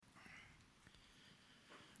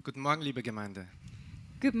Guten Morgen, liebe Gemeinde.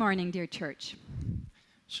 Good morning, dear church.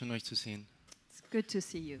 Schön, euch zu sehen. It's good to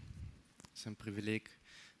see you. Es ist ein Privileg,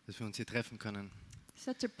 dass wir uns hier treffen können.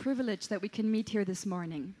 Such a privilege that we can meet here this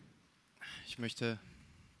morning. Ich möchte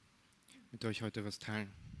mit euch heute was teilen.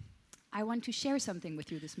 I want to share something with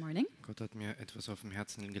you this morning. Gott hat mir etwas auf dem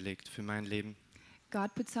Herzen gelegt für mein Leben.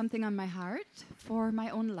 God put something on my heart for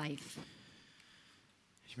my own life.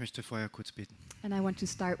 Ich möchte vorher kurz beten. And I want to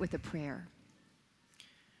start with a prayer.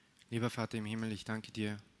 Lieber Vater im Himmel, ich danke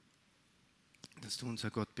dir, dass du unser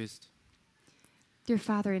Gott bist. Dear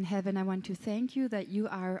Father in heaven, I want to thank you that you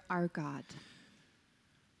are our God.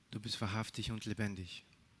 Du bist wahrhaftig und lebendig.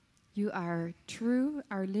 You are true,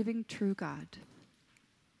 our living true God.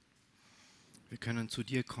 Wir können zu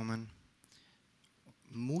dir kommen,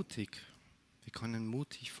 mutig. Wir können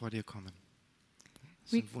mutig vor dir kommen.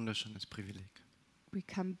 Das ist ein wunderschönes Privileg. We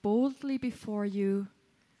come boldly before you.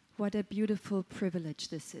 What a beautiful privilege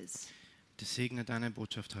this is. Segne deine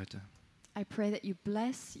Botschaft heute. I pray that you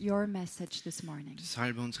bless your message this morning.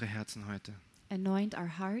 Salbe unsere Herzen heute. Anoint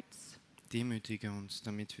our hearts. Demütige uns,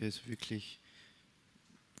 damit wir es wirklich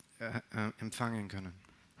empfangen können.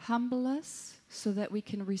 Humble us so that we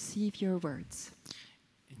can receive your words.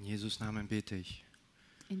 In Jesus' Namen bete ich.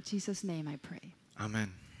 In Jesus' name I pray.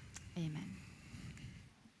 Amen. Amen.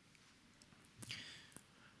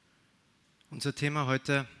 Unser Thema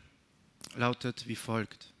heute lautet wie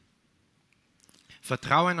folgt.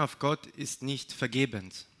 Vertrauen auf Gott ist nicht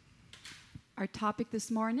vergebens. Our topic this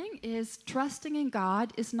morning is trusting in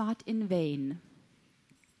God is not in vain.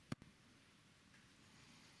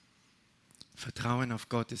 Vertrauen auf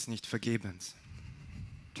Gott ist nicht vergebens.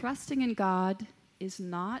 Trusting in God is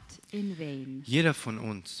not in vain. Jeder von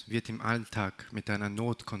uns wird im Alltag mit einer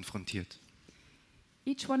Not konfrontiert.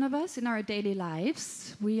 Each one of us in our daily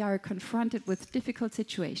lives, we are confronted with difficult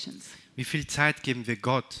situations. Wie viel Zeit geben wir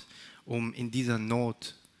Gott, um in dieser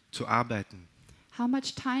Not zu arbeiten, How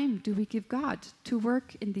much time do we give God to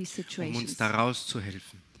work in these um uns situations, da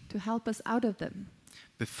rauszuhelfen, to help us out of them,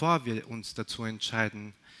 bevor wir uns dazu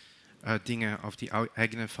entscheiden, Dinge auf die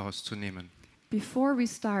eigene Faust zu nehmen? before we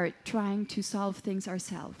start trying to solve things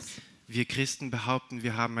ourselves? Wir Christen behaupten,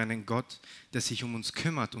 wir haben einen Gott, der sich um uns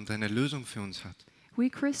kümmert und eine Lösung für uns hat. We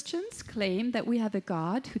Christians claim that we have a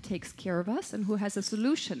God who takes care of us and who has a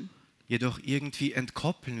solution. Jedoch irgendwie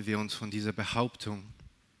entkoppeln wir uns von dieser Behauptung,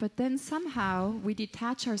 But then somehow we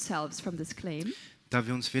detach ourselves from this claim, da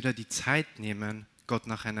wir uns weder die Zeit nehmen, Gott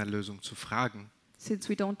nach einer Lösung zu fragen, since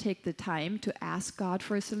we don't take the time to ask God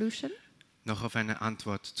for a solution, noch auf eine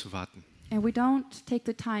Antwort zu warten. and we don't take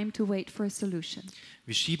the time to wait for a solution.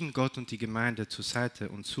 Wir schieben Gott und die Gemeinde zur Seite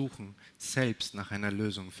und suchen selbst nach einer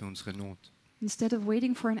Lösung für unsere Not. Instead of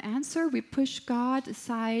waiting for an answer, we push God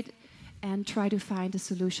aside and try to find a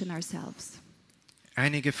solution ourselves.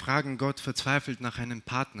 Einige fragen Gott verzweifelt nach einem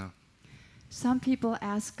Partner, Some people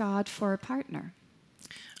ask God for a partner,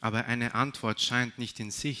 aber eine Antwort scheint nicht in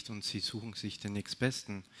Sicht und sie suchen sich den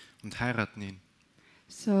nächstbesten und heiraten ihn.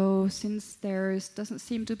 so since there doesn't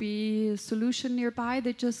seem to be a solution nearby,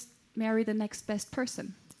 they just marry the next best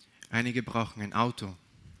person. Einige brauchen ein Auto,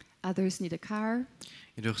 Others need a car,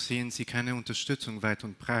 jedoch sehen sie keine Unterstützung weit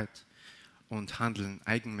und breit und handeln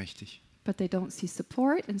eigenmächtig. but they don't see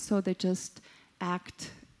support, and so they just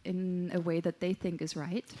act in a way that they think is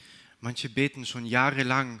right. Manche beten schon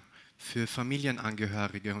jahrelang für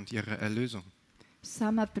Familienangehörige und ihre Erlösung.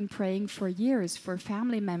 Some have been praying for years for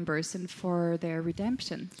family members and for their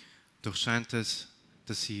redemption. Doch scheint es,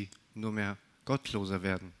 dass sie nur mehr gottloser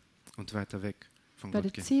werden und weiter weg von But Gott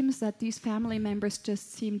it gehen. seems that these family members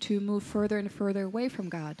just seem to move further and further away from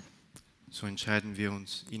God. So entscheiden wir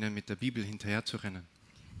uns, ihnen mit der Bibel hinterherzurennen.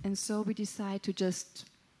 And so we decide to just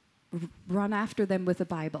run after them with the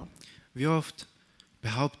Bible. Wie oft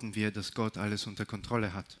behaupten wir, dass Gott alles unter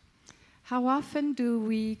Kontrolle hat? How often do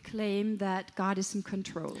we claim that God is in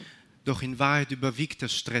control? Doch in Wahrheit überwiegt der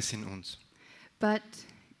Stress in uns. But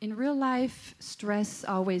in real life, stress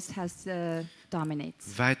always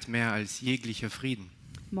dominates Weit mehr als jeglicher Frieden.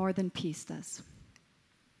 more than peace does.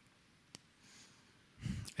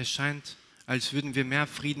 Es scheint, als würden wir mehr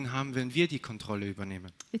Frieden haben, wenn wir die Kontrolle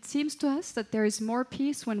übernehmen. It seems to us that there is more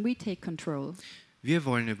peace when we take control. Wir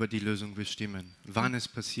wollen über die Lösung bestimmen, wann es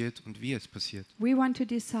passiert und wie es passiert. We want to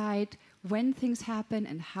decide when things happen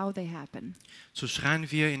and how they happen. So schreien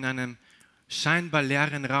wir in einem scheinbar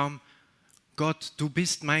leeren Raum, Gott, du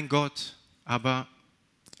bist mein Gott, aber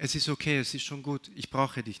es ist okay, es ist schon gut, ich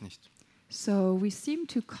brauche dich nicht. So we seem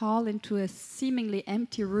to call into a seemingly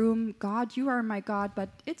empty room, God, you are my God, but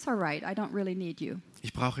it's all right, I don't really need you.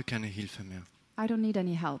 Ich brauche keine Hilfe mehr. I don't need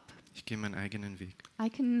any help. Ich gehe meinen eigenen Weg. I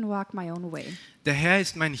can walk my own way. Der Herr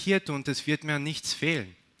ist mein Hirte und es wird mir an nichts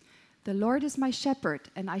fehlen. The Lord is my shepherd,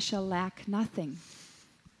 and I shall lack nothing.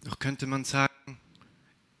 Doch könnte man sagen,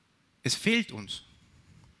 es fehlt uns.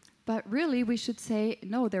 But really, we should say,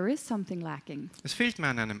 no, there is something lacking. Es fehlt mir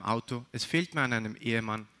an einem Auto, es fehlt mir an einem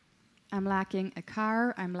Ehemann, I'm lacking a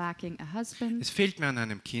car, I'm lacking a husband, es fehlt mir an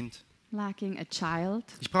einem Kind. lacking a child.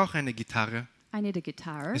 Ich brauche eine Gitarre, I need a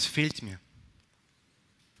guitar. es fehlt mir.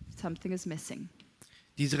 Something is missing.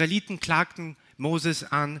 Die Israeliten klagten Moses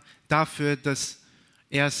an dafür, dass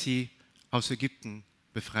er sie aus Ägypten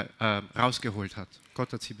rausgeholt hat.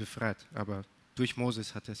 Gott hat sie befreit, aber durch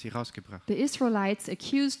Moses hat er sie rausgebracht. The Israelites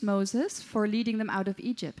accused Moses for leading them out of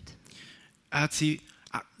Egypt.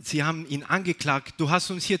 Sie haben ihn angeklagt, du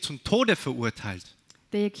hast uns hier zum Tode verurteilt.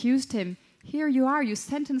 They accused him, here you are, you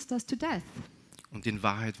sentenced us to death. Und in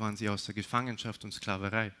Wahrheit waren sie aus der Gefangenschaft und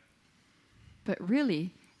Sklaverei. But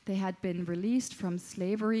really, they had been released from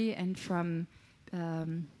slavery and from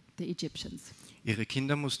the Egyptians. Ihre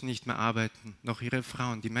Kinder mussten nicht mehr arbeiten, noch ihre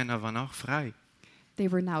Frauen, die Männer waren auch frei.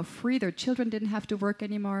 They were now free, their children didn't have to work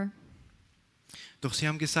anymore. Doch sie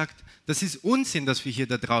haben gesagt, das ist Unsinn, dass wir hier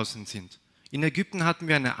da draußen sind. In Ägypten hatten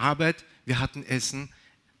wir eine Arbeit, wir hatten Essen,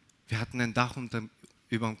 wir hatten ein Dach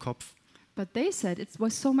über dem Kopf. But they said it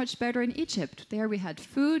was so much better in Egypt. There we had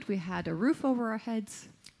food, we had a roof over our heads.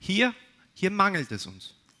 Hier mangelt es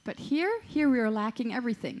uns. But here we are lacking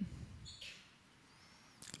everything.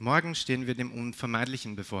 Morgen stehen wir dem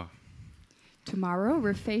Unvermeidlichen bevor. Tomorrow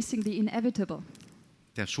we're facing the inevitable.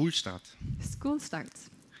 Der Schulstart. School starts.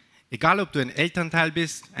 Egal, ob du ein Elternteil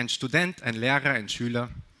bist, ein Student, ein Lehrer, ein Schüler.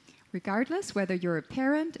 Regardless whether you're a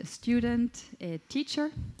parent, a student, a teacher,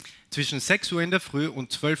 Zwischen 6 Uhr in der Früh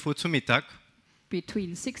und 12 Uhr zu Mittag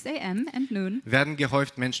between 6 a.m. and noon, werden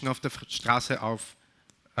gehäuft Menschen auf der Straße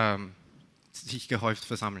sich gehäuft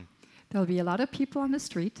versammeln. there'll be a lot of people on the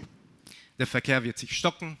street. Der Verkehr wird sich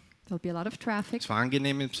stocken. There'll be a lot of traffic. Es war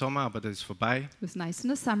angenehm im Sommer, aber das ist vorbei. It was nice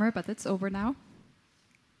in the summer, but that's over now.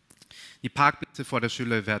 Die Parkplätze vor der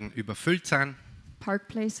Schule werden überfüllt sein. Park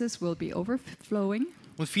places will be overflowing,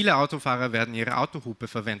 Und viele Autofahrer werden ihre Autohupe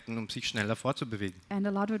verwenden, um sich schneller fortzubewegen. and a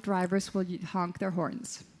lot of drivers will honk their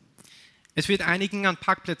horns. Es wird einigen an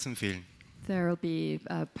Parkplätzen fehlen. There'll be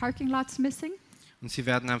parking lots missing, Und sie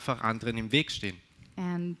werden einfach anderen im Weg stehen.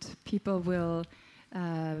 and people will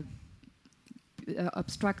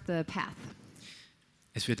obstruct the path.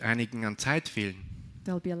 Es wird einigen an Zeit fehlen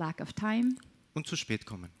There'll be a lack of time, und zu spät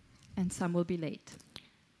kommen. and some will be late.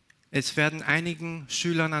 Es werden einigen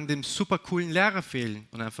Schülern an dem super coolen Lehrer fehlen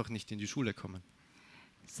und einfach nicht in die Schule kommen.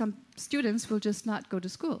 Some students will just not go to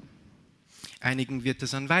school. Einigen wird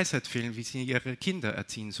es an Weisheit fehlen, wie sie ihre Kinder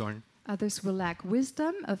erziehen sollen Others will lack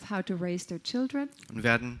wisdom of how to raise their children und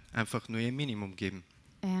werden einfach nur ihr Minimum geben.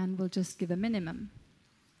 and will just give a minimum.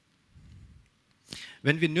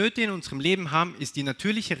 Wenn wir Nöte in unserem Leben haben, ist die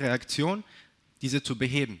natürliche Reaktion, diese zu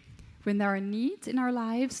beheben. When there are needs in our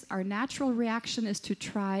lives, our natural reaction is to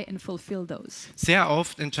try and fulfill those. Sehr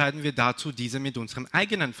oft entscheiden wir dazu, diese mit unserem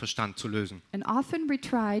eigenen Verstand zu lösen, And often we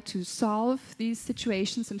try to solve these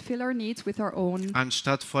situations and fill our needs with our own,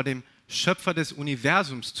 anstatt vor dem Schöpfer des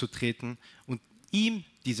Universums zu treten und ihm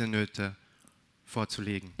diese Nöte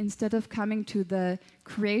vorzulegen. instead of coming to the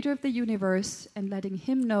creator of the universe and letting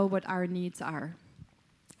him know what our needs are.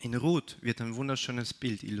 In Ruth wird ein wunderschönes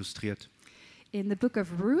Bild illustriert, In the book of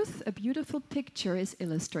Ruth, a beautiful picture is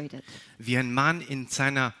illustrated. wie ein Mann in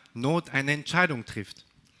seiner Not eine Entscheidung trifft,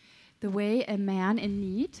 The way a man in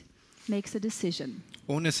need makes a decision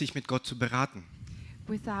ohne sich mit Gott zu beraten.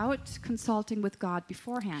 without consulting with God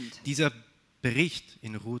beforehand. Dieser Bericht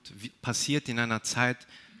in Ruth passiert in einer Zeit,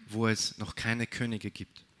 wo es noch keine Könige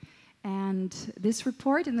gibt. And this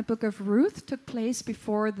report in the book of Ruth took place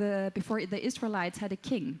before the Israelites had a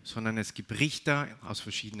king. Sondern es gibt Richter aus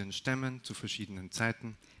verschiedenen Stämmen zu verschiedenen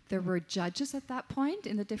Zeiten. There were judges at that point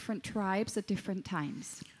in the different tribes at different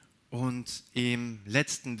times. Und im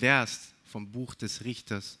letzten Vers vom Buch des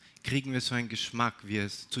Richters kriegen wir so einen Geschmack, wie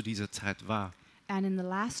es zu dieser Zeit war. And in the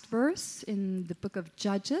last verse in the book of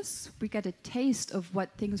Judges, we get a taste of what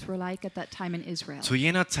things were like at that time in Israel. Zu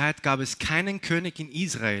jener Zeit gab es keinen König in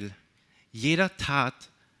Israel. Jeder tat,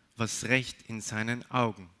 was recht in seinen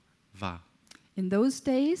Augen war. In those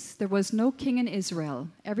days, there was no king in Israel.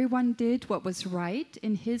 Everyone did what was right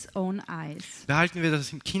in his own eyes. Behalten wir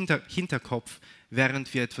das im Hinterkopf,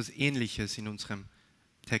 während wir etwas Ähnliches in unserem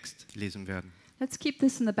Text lesen werden. Let's keep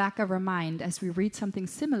this in the back of our mind as we read something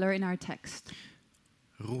similar in our text.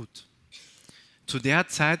 Ruth. Zu der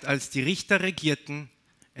Zeit, als die Richter regierten,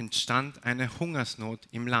 entstand eine Hungersnot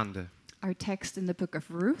im Lande. our text in the book of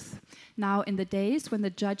Ruth. Now in the days when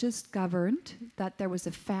the judges governed, that there was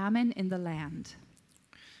a famine in the land.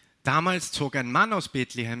 Damals zog ein Mann aus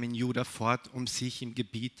Bethlehem in Juda fort, um sich im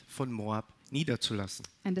Gebiet von Moab niederzulassen.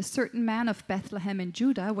 And a certain man of Bethlehem in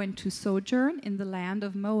Judah went to sojourn in the land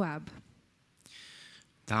of Moab.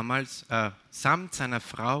 Damals samt seiner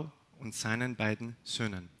Frau und seinen beiden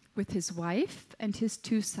Söhnen. With his wife and his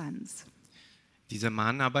 2 sons. Dieser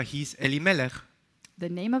Mann aber hieß Elimelech, The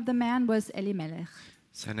name of the man was Elimelech.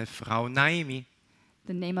 seine Frau Naomi,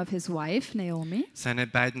 The name of his wife, Naomi. seine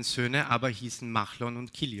beiden Söhne aber hießen Machlon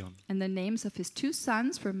und Kilion. And the names of his 2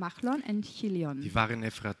 sons were Machlon and Chilion. Die waren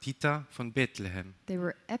Ephratiter von Bethlehem. They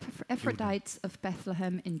were Ephratites of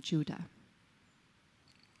Bethlehem in Judah.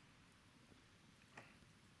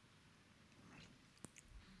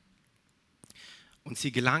 Und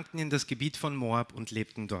sie gelangten in das Gebiet von Moab und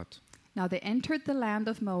lebten dort. Now they entered the land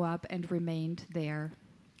of Moab and remained there.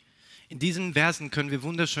 In diesen Versen können wir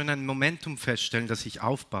wunderschön ein Momentum feststellen, das sich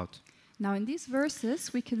aufbaut. Now in these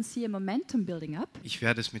verses we can see a momentum building up. Ich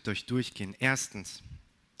werde es mit euch durchgehen. Erstens,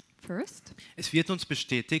 First, es wird uns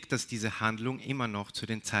bestätigt, dass diese Handlung immer noch zu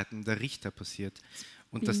den Zeiten der Richter passiert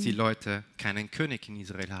und dass die Leute keinen König in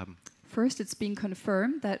Israel haben. it's being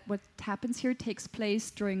confirmed that what happens here takes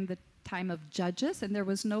place during the time of judges and there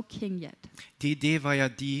was no king yet. Die Idee war ja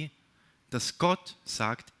die, dass Gott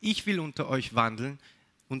sagt, ich will unter euch wandeln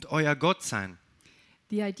und euer Gott sein.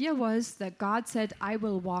 The idea was that God said, I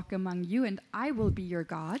will walk among you and I will be your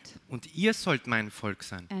God Und ihr sollt mein Volk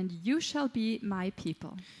sein. and you shall be my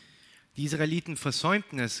people. Die Israeliten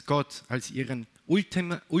versäumten es, Gott als ihren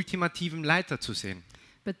ultimativen Leiter zu sehen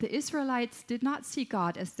But the Israelites did not see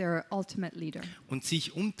God as their ultimate leader und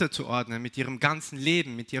sich unterzuordnen mit ihrem ganzen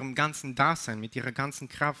Leben, mit ihrem ganzen Dasein, mit ihrer ganzen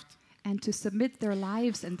Kraft. and to submit their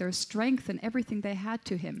lives and their strength and everything they had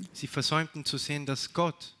to him. Sie versäumten zu sehen, dass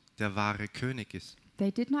Gott der wahre König ist.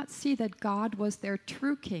 They did not see that God was their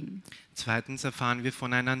true king. Zweitens erfahren wir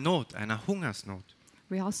von einer Not, einer Hungersnot.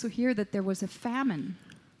 We also hear that there was a famine.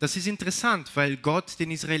 Das ist interessant, weil Gott den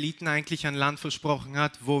Israeliten eigentlich ein Land versprochen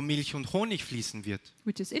hat, wo Milch und Honig fließen wird.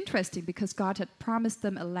 Which is interesting because God had promised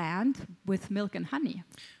them a land with milk and honey.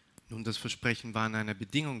 Nun, das Versprechen war an eine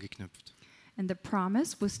Bedingung geknüpft. And the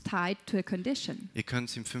promise was tied to a condition. Ihr könnt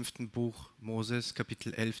es im 5. Buch Moses,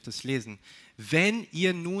 Kapitel 11, das lesen. Wenn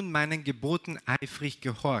ihr nun meinen Geboten eifrig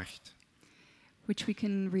gehorcht, Which we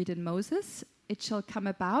can read in Moses. It shall come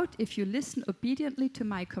about if you listen obediently to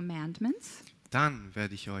my commandments. dann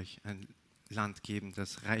werde ich euch ein Land geben,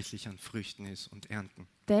 das reichlich an Früchten ist und Ernten.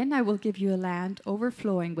 Then I will give you a land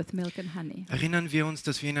overflowing with milk and honey. Erinnern wir uns,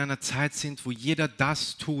 dass wir in einer Zeit sind, wo jeder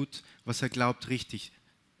das tut, was er glaubt, richtig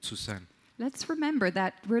zu sein. Let's remember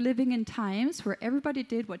that we're living in times where everybody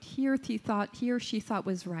did what he or she thought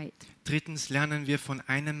was right. Drittens lernen wir von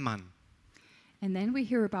einem Mann. And then we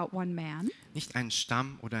hear about one man, Nicht ein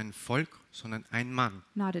Stamm oder ein Volk, sondern ein Mann,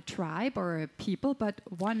 not a tribe or a people, but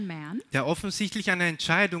one man der offensichtlich eine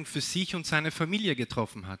Entscheidung für sich und seine Familie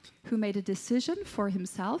getroffen hat. who made a decision for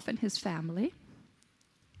himself and his family.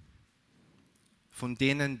 Von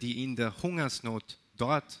denen, die in der Hungersnot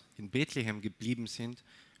dort in Bethlehem geblieben sind,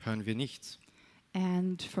 hören wir nichts.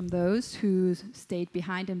 And from those who stayed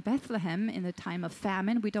behind in Bethlehem in the time of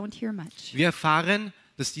famine, we don't hear much. Wir erfahren,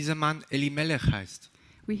 dass dieser Mann Elimelech heißt.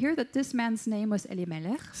 We hear that this man's name was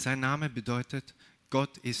Elimelech, Sein Name bedeutet,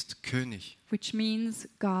 Gott ist König. which means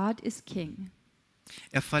God is king.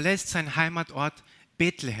 Er verlässt seinen Heimatort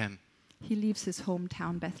Bethlehem, He leaves his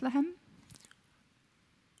hometown Bethlehem,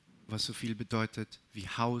 was so viel bedeutet wie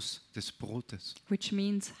Haus des Brotes, which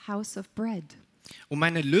means house of bread, um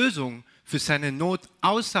eine Lösung für seine Not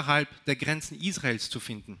außerhalb der Grenzen Israels zu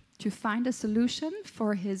finden. to find a solution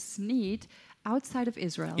for his need outside of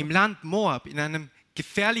Israel, Im Land Moab, in einem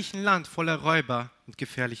gefährlichen Land voller Räuber und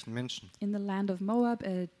gefährlichen Menschen. in the land of Moab,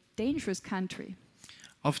 a dangerous country.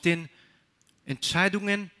 Auf den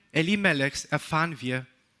Entscheidungen Elimelechs erfahren wir,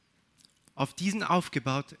 auf diesen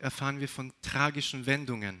aufgebaut, erfahren wir von tragischen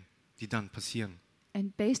Wendungen, die dann passieren.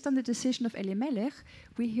 And based on the decision of Elimelech,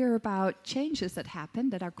 we hear about changes that happen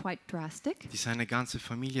that are quite drastic, Die seine ganze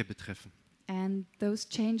Familie betreffen. and those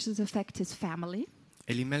changes affect his family.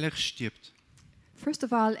 Elimelech stirbt First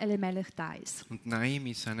of all, Elimelech dies, und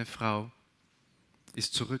Naomi, seine Frau,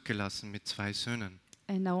 ist zurückgelassen mit 2 Söhnen.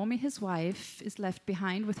 and Naomi, his wife, is left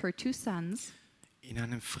behind with her 2 sons In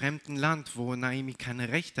einem fremden Land, wo Naomi keine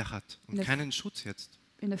Rechte hat und Ne- keinen Schutz jetzt.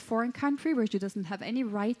 in a foreign country where she doesn't have any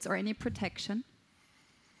rights or any protection.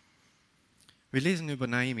 Wir lesen über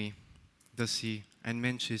Naomi, dass sie ein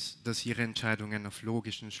Mensch ist, dass ihre Entscheidungen auf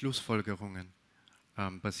logischen Schlussfolgerungen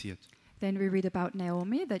basiert. Then we read about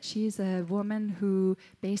Naomi, that she's a woman who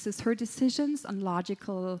bases her decisions on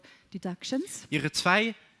logical deductions. Ihre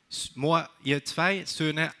zwei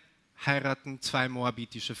Söhne heiraten zwei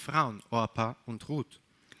moabitische Frauen, Orpa und Ruth.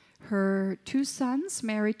 Her 2 sons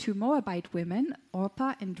married 2 Moabite women,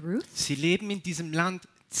 Orpah and Ruth, Sie leben in diesem Land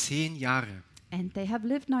 10 Jahre. and they have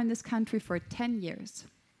lived now in this country for 10 years.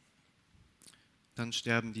 Dann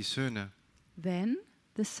sterben die Söhne Then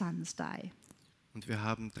the sons die. und wir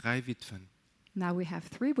haben 3 Witwen Now we have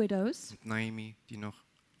 3 widows, und Naomi, die noch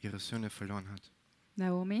ihre Söhne verloren hat.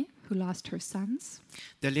 Naomi, who lost her sons.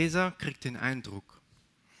 Der Leser kriegt den Eindruck,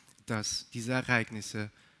 dass diese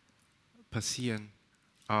Ereignisse passieren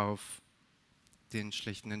auf den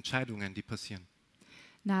schlechten Entscheidungen, die passieren.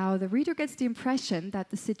 Now the reader gets the impression that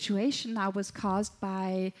the situation now was caused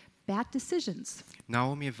by bad decisions.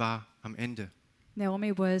 Naomi war am Ende.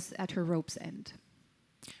 Naomi was at her rope's end.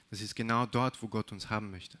 Das ist genau dort, wo Gott uns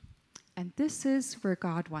haben möchte. And this is where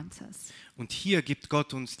God wants us. Und hier gibt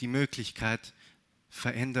Gott uns die Möglichkeit,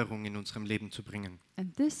 Veränderung in unserem Leben zu bringen.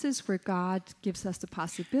 And this is where God gives us the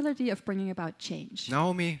possibility of bringing about change.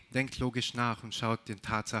 Naomi denkt logisch nach und schaut den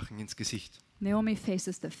Tatsachen ins Gesicht. Naomi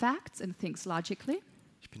faces the facts and thinks logically.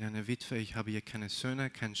 Ich bin eine Witwe, ich habe hier keine Söhne,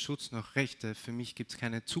 keinen Schutz noch Rechte. Für mich gibt es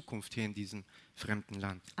keine Zukunft hier in diesem fremden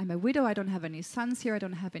Land. I'm a widow, I don't have any sons here, I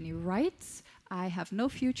don't have any rights, I have no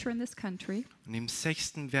future in this country. Und im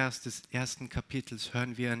 6. Vers des 1. Kapitels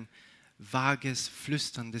hören wir ein vages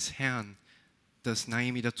Flüstern des Herrn, das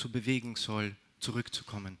Naomi dazu bewegen soll,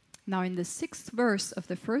 zurückzukommen. Now in the 6th verse of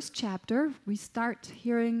the 1st chapter, we start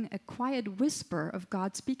hearing a quiet whisper of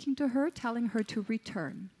God speaking to her, telling her to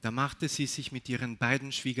return. Da machte sie sich mit ihren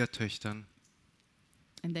beiden Schwiegertöchtern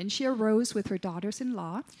And then she arose with her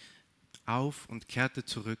daughters-in-law, auf und kehrte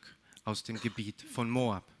zurück aus dem Gebiet von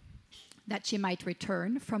Moab. that she might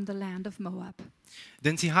return from the land of Moab.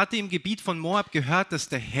 Denn sie hatte im Gebiet von Moab gehört, dass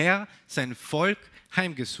der Herr sein Volk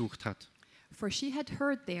heimgesucht hat For she had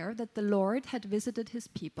heard there that the Lord had visited his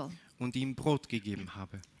people und ihm Brot gegeben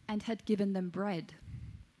habe. and had given them bread.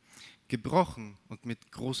 Gebrochen und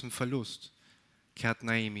mit großem Verlust kehrt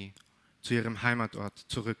Naomi zu ihrem Heimatort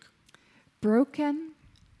zurück. Broken,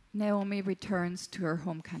 Naomi returns to her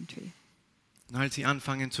home country. Und als sie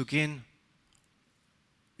anfangen zu gehen,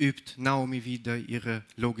 übt Naomi wieder ihre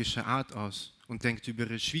logische Art aus und denkt über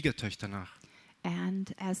ihre Schwiegertöchter nach.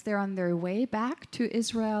 And as they're on their way back to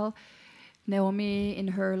Israel, Naomi,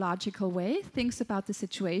 in her logical way, thinks about the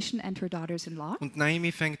situation and her daughters-in-law. Und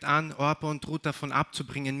Naomi fängt an, Orpa und Ruth davon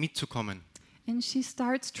abzubringen, mitzukommen. And she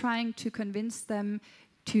starts trying to convince them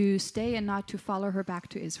to stay and not to follow her back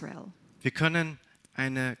to Israel. Wir können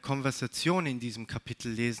eine Konversation in diesem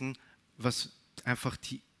Kapitel lesen, was einfach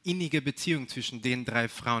die innige Beziehung zwischen den 3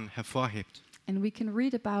 Frauen hervorhebt. And we can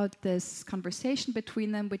read about this conversation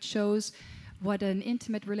between them, which shows what an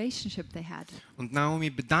intimate relationship they had. Und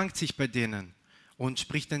Naomi bedankt sich bei denen und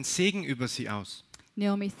spricht einen Segen über sie aus.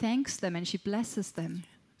 Naomi thanks them and she blesses them.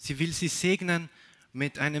 Sie will sie segnen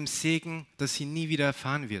mit einem Segen, das sie nie wieder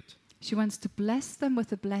erfahren wird. She wants to bless them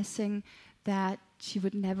with a blessing that she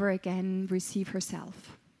would never again receive herself.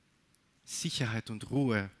 Sicherheit und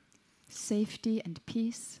Ruhe Safety and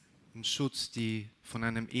peace und Schutz, die von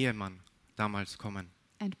einem Ehemann damals kommen.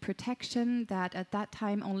 and protection that at that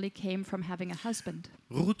time only came from having a husband.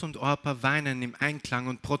 Ruth und Orpa weinen im Einklang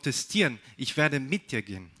und protestieren. Ich werde mit dir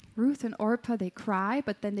gehen. Ruth and Orpah, they cry,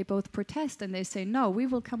 but then they both protest and they say, no, we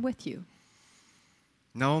will come with you.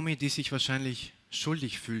 Naomi, die sich wahrscheinlich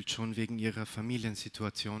schuldig fühlt schon wegen ihrer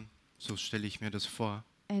Familiensituation, so stelle ich mir das vor.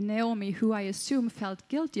 And Naomi, who I assume felt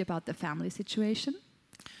guilty about the family situation,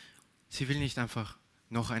 Sie will nicht einfach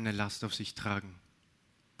noch eine Last auf sich tragen.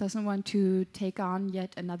 doesn't want to take on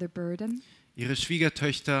yet another burden. Ihre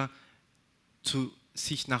Schwiegertöchter zu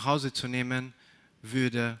sich nach Hause zu nehmen,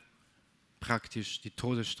 würde praktisch die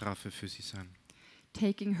Todesstrafe für sie sein.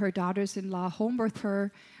 Taking her daughters-in-law home with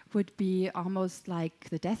her would be almost like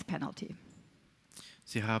the death penalty.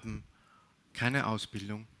 Sie haben keine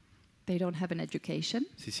Ausbildung, They don't have an education.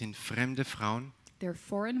 sie sind fremde Frauen They're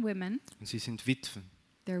foreign women. und sie sind Witwen.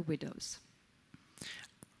 They're widows.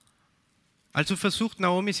 Also versucht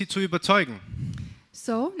Naomi, sie zu überzeugen.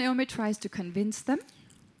 So Naomi tries to convince them.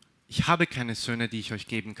 Ich habe keine Söhne, die ich euch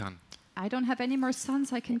geben kann. I don't have any more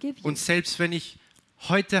sons I can give you. Und selbst wenn ich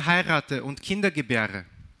heute heirate und Kinder gebäre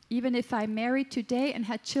Even if I married today and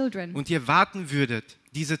had children, und ihr warten würdet,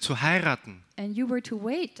 diese zu heiraten, and you were to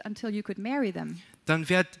wait until you could marry them, dann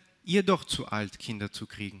werdet ihr doch zu alt, Kinder zu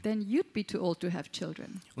kriegen. then you'd be too old to have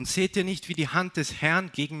children. Und seht ihr nicht, wie die Hand des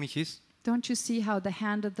Herrn gegen mich ist? Don't you see how the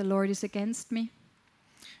hand of the Lord is against me?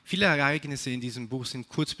 Viele Ereignisse in diesem Buch sind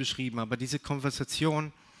kurz beschrieben, aber diese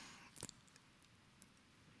Konversation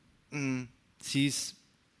sie ist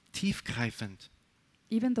tiefgreifend.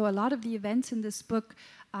 Even though a lot of the events in this book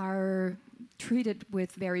are treated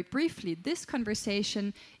with very briefly, this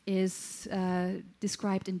conversation is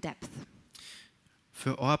described in depth.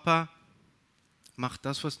 Für Orpa macht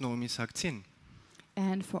das, was Naomi sagt, Sinn.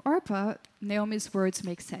 And for Orpah, Naomi's words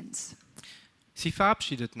make sense. Sie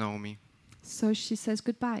verabschiedet Naomi. So she says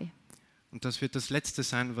goodbye. Und das wird das Letzte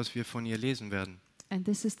sein, was wir von ihr lesen werden. And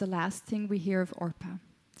this is the last thing we hear of Orpah.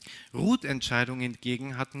 Ruths Entscheidung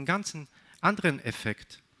hingegen hat einen ganz anderen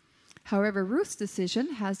Effekt. However, Ruth's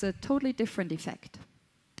decision has a totally different effect.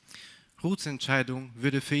 Ruths Entscheidung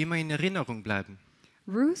würde für immer in Erinnerung bleiben.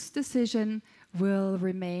 Ruth's decision will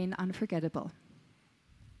remain unforgettable.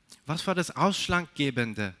 Was war das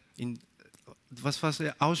ausschlaggebende, was war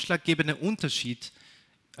der ausschlaggebende Unterschied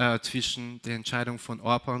zwischen der Entscheidung von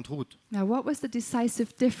Orpa und Ruth? Now, what was the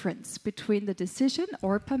decisive difference between the decision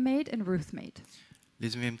Orpah made and Ruth made?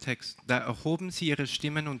 Lesen wir im Text. Da erhoben sie ihre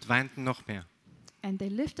Stimmen und weinten noch mehr. And they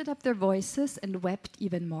lifted up their voices and wept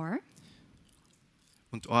even more.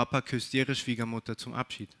 Und Orpa küsste ihre Schwiegermutter zum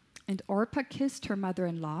Abschied. And Orpah kissed her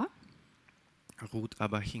mother-in-law, Ruth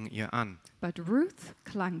aber hing ihr an. but Ruth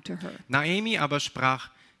clung to her. Naomi aber sprach,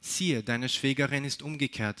 siehe, deine Schwägerin ist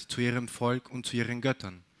umgekehrt zu ihrem Volk und zu ihren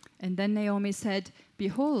Göttern. And then Naomi said,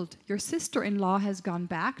 behold, your sister-in-law has gone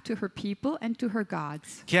back to her people and to her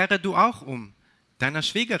gods. Kehre du auch deiner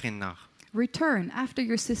Schwägerin nach. Return after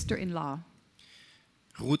your sister-in-law.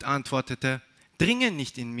 Ruth antwortete, dringe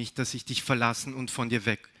nicht in mich, dass ich dich verlassen und von dir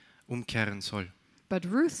weg umkehren soll. But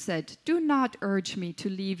Ruth said, do not urge me to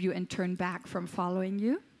leave you and turn back from following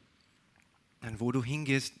you. Denn wo du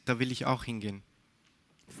hingehst, da will ich auch hingehen.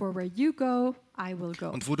 For where you go, I will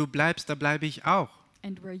go. Und wo du bleibst, da bleibe ich auch.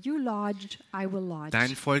 And where you lodge, I will lodge.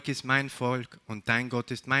 Dein Volk ist mein Volk und dein Gott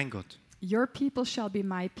ist mein Gott. Your people shall be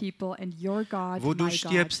my people and your God Wo du my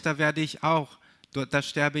stirbst, da werde ich auch. Da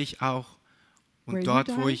sterbe ich auch. Und Where dort,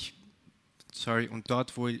 you wo die? ich,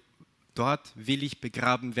 dort will ich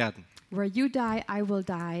begraben werden. God. Where you die, I will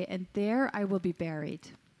die, and there I will be buried.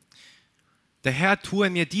 Der Herr tue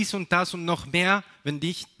mir dies und das und noch mehr, wenn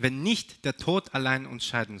nicht der Tod allein uns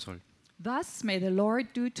scheiden soll. Thus may the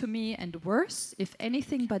Lord do to me, and worse, if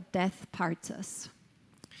anything but death parts us.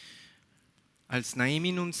 Als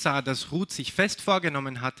Naomi nun sah, dass Ruth sich fest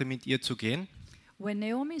vorgenommen hatte, mit ihr zu gehen, When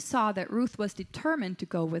Naomi saw that Ruth was determined to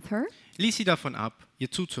go with her, ließ sie davon ab,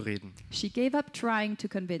 ihr zuzureden. she gave up trying to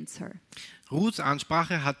convince her. Ruths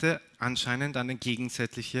Ansprache hatte anscheinend eine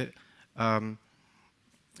gegensätzliche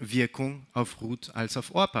Wirkung auf Ruth als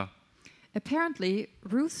auf Orpa. Apparently,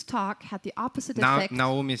 Ruth's talk had the opposite effect.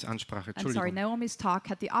 Naomis Ansprache, I'm sorry, Entschuldigung. Naomi's talk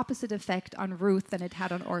had the opposite effect on Ruth than it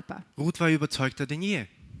had on Orpah. Ruth war überzeugter denn je.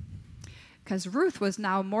 Because Ruth was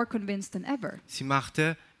now more convinced than ever. Sie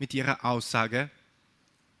machte mit ihrer Aussage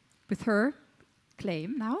With her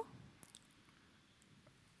claim now,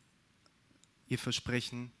 ihr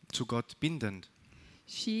Versprechen zu Gott bindend.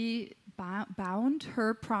 she bound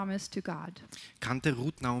her promise to God. Kannte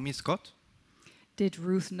Ruth Naomis Gott? Did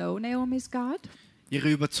Ruth know Naomi's God?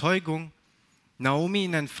 Ihre Überzeugung, Naomi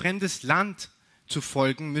in ein fremdes Land zu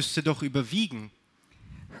folgen, müsste doch überwiegen.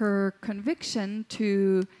 Her conviction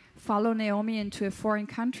to follow Naomi into a foreign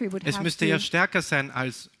country would Es have müsste ja to, stärker sein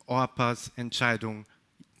als Orpas Entscheidung,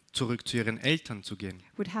 zurück zu ihren Eltern zu gehen.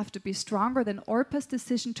 be stronger than Orpah's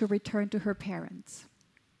decision to return to her parents.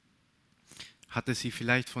 Hatte sie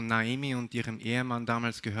vielleicht von Naomi und ihrem Ehemann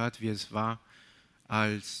damals gehört, wie es war,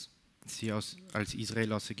 als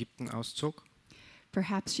Israel aus Ägypten auszog?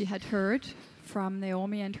 Perhaps she had heard from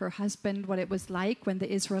Naomi and her husband what it was like when the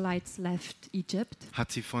Israelites left Egypt.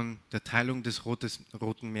 Hat sie von der Teilung des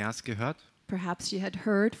Roten Meers gehört? Perhaps she had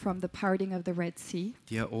heard from the parting of the Red Sea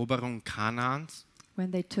Die Eroberung Kanaans? when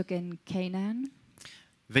they took in Canaan.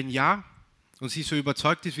 Wenn ja, und sie so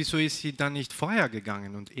überzeugt ist, wieso ist sie dann nicht vorher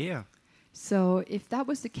gegangen und er? So if that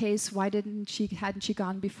was the case, why hadn't she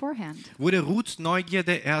gone beforehand? Wurde Ruths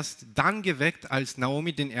Neugierde erst dann geweckt, als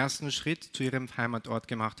Naomi den ersten Schritt zu ihrem Heimatort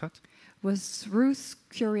gemacht hat? Was Ruth's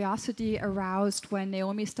curiosity aroused when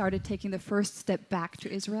Naomi started taking the first step back to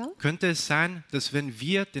Israel? Könnte es sein, dass wenn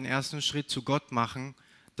wir den ersten Schritt zu Gott machen,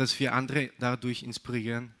 dass wir andere dadurch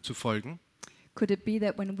inspirieren, zu folgen? Could it be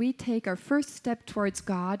that when we take our first step towards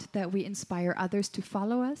God, that we inspire others to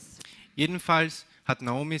follow us? Jedenfalls hat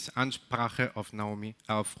Naomis Ansprache auf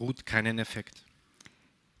Ruth keinen Effekt.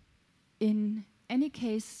 In any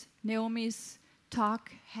case, Naomi's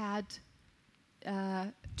talk had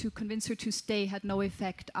to convince her to stay had no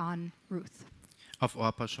effect on Ruth, Auf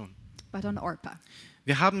Orpa schon. but on Orpah.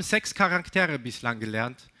 Wir haben 6 Charaktere bislang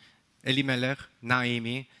gelernt. Elimelech,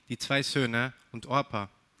 Naomi, die 2 Söhne und Orpa.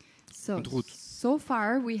 So, Und Ruth. So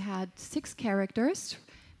far we had 6 characters: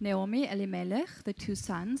 Naomi, Elimelech, the 2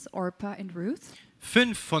 sons, Orpah and Ruth.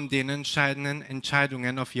 5 von denen scheinen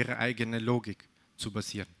Entscheidungen auf ihre eigene Logik zu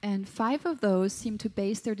basieren. And 5 of those seem to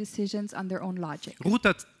base their decisions on their own logic. Ruth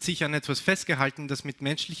hat sich an etwas festgehalten, das mit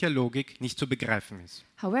menschlicher Logik nicht zu begreifen ist.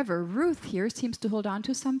 However, Ruth here seems to hold on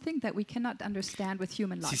to something that we cannot understand with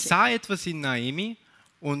human Sie logic. sah etwas in Naomi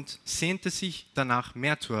und sehnte sich danach,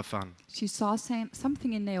 mehr zu erfahren. She saw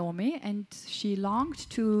something in Naomi and she longed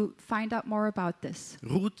to find out more about this.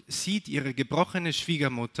 Ruth sieht ihre gebrochene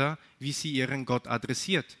Schwiegermutter, wie sie ihren Gott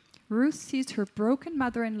adressiert. Ruth sees her broken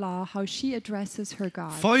mother-in-law, how she addresses her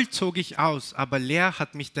God. Voll zog ich aus, aber leer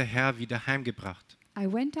hat mich der Herr wieder heimgebracht. I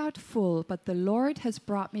went out full, but the Lord has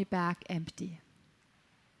brought me back empty.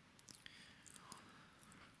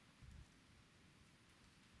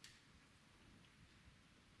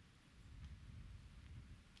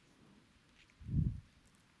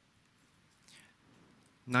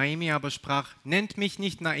 Naomi aber sprach, nennt mich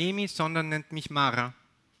nicht Naomi, sondern nennt mich Mara.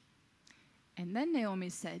 And then Naomi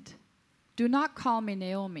said, "Do not call me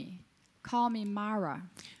Naomi, call me Mara,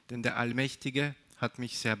 Denn der Allmächtige hat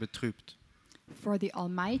mich sehr betrübt. for the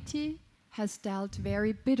Almighty has dealt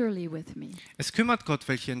very bitterly with me." Es kümmert Gott,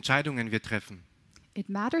 welche Entscheidungen wir treffen. It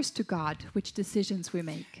matters to God which decisions we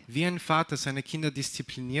make. Wie ein Vater seine Kinder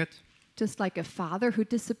diszipliniert, Just like a father who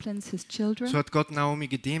disciplines his children, so hat Gott Naomi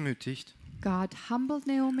gedemütigt God humbled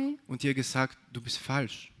Naomi und ihr gesagt, du bist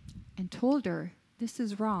falsch. and told her, "This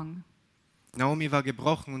is wrong." Naomi war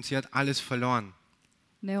gebrochen und sie hat alles verloren.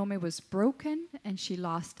 Naomi was broken and she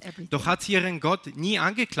lost everything. Doch hat sie ihren Gott nie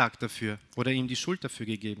angeklagt dafür oder ihm die Schuld dafür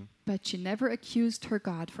gegeben. But she never accused her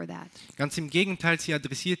God for that. Ganz im Gegenteil, sie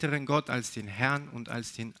adressiert ihren Gott als den Herrn und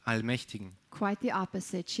als den Allmächtigen. Quite the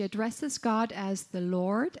opposite. She addresses God as the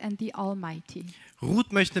Lord and the Almighty.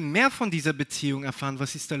 Ruth möchte mehr von dieser Beziehung erfahren.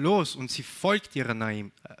 Was ist da los? Und sie folgt ihrer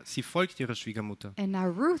Schwiegermutter. And now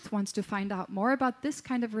Ruth wants to find out more about this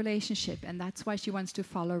kind of relationship, and that's why she wants to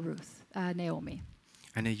follow Naomi,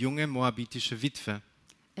 Eine junge moabitische Witwe,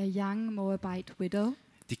 a young Moabite widow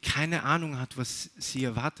die keine Ahnung hat, was sie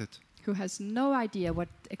erwartet. who has no idea what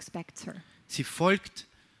expects her. Sie folgt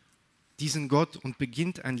diesen Gott und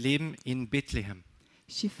beginnt ein Leben in Bethlehem.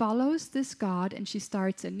 She follows this God and she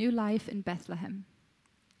starts a new life in Bethlehem.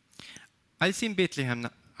 Als sie in Bethlehem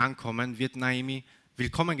ankommen, wird Naomi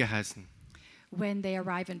willkommen geheißen. When they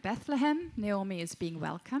arrive in Bethlehem, Naomi is being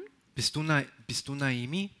welcomed. Bist du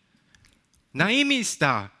Naomi? Naomi ist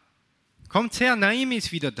da. Kommt her, Naomi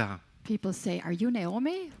ist wieder da. People say, "Are you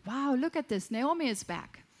Naomi? Wow, look at this. Naomi is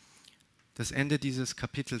back." Das Ende dieses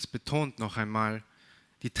Kapitels betont noch einmal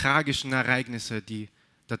die tragischen Ereignisse, die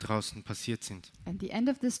da draußen passiert sind. And the end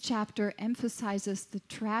of this chapter emphasizes the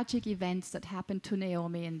tragic events that happened to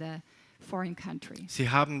Naomi in the foreign country. Sie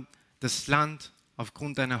haben das Land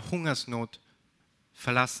aufgrund einer Hungersnot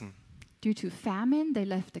verlassen. Due to famine, they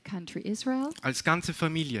left the country Israel Als ganze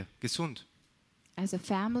Familie, gesund. as a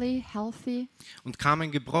family, healthy, Und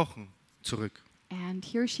kamen gebrochen zurück. and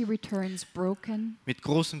here she returns broken Mit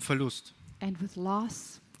großem Verlust and with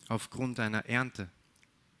loss aufgrund einer Ernte.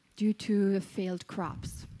 due to failed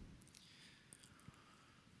crops.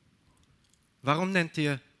 Warum nennt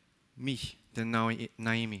ihr mich denn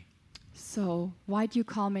Naomi? So, why do you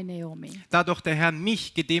call me Naomi? Da doch der Herr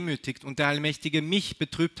mich gedemütigt und der Allmächtige mich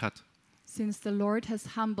betrübt hat. Since the Lord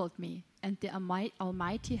has humbled me and the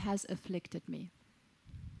Almighty has afflicted me.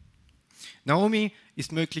 Naomi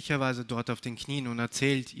ist möglicherweise dort auf den Knien und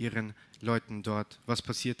erzählt ihren Leuten dort, was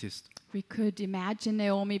passiert ist. We could imagine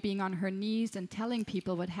Naomi being on her knees and telling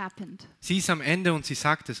people what happened. Sie ist am Ende und sie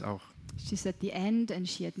sagt es auch. She's at the end and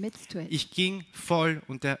she admits to it. Ich ging voll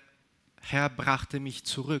und der Herr brachte mich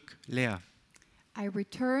zurück, leer. I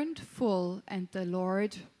returned full and the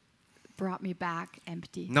Lord brought me back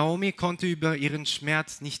empty. Naomi konnte über ihren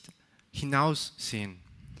Schmerz nicht hinaussehen.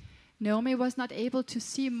 Naomi was not able to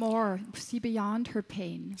see beyond her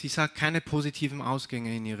pain. Sie sah keine positiven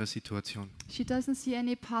Ausgänge in ihrer Situation. She doesn't see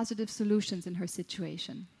any positive solutions in her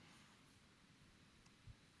situation.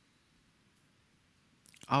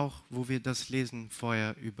 Auch wo wir das lesen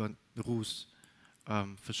vorher über Ruths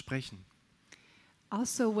Versprechen.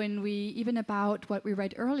 Also when even about what we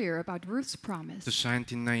read earlier about Ruth's promise. Das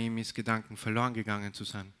scheint in Naomis Gedanken verloren gegangen zu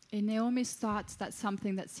sein. In Naomi's thoughts, that's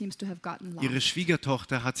something that seems to have gotten lost. Ihre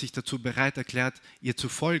Schwiegertochter hat sich dazu bereit erklärt, ihr zu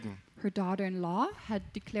folgen. Her daughter-in-law had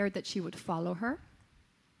declared that she would follow her.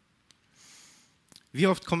 Wie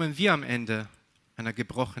oft kommen wir am Ende einer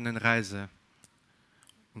gebrochenen Reise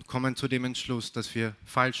und kommen zu dem Entschluss, dass wir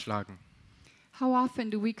falsch lagen? How often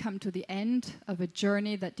do we come to the end of a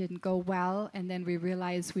journey that didn't go well and then we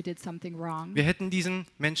realize we did something wrong? Wir hätten diesen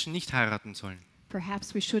Menschen nicht heiraten sollen.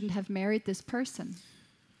 Perhaps we shouldn't have married this person,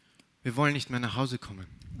 Wir wollen nicht mehr nach Hause kommen.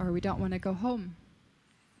 or we don't want to go home.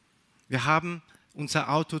 Wir haben unser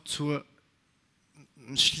Auto zur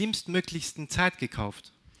schlimmstmöglichsten Zeit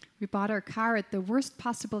gekauft. We bought our car at the worst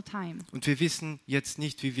possible time, Und wir wissen jetzt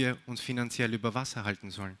nicht, wie wir uns finanziell über Wasser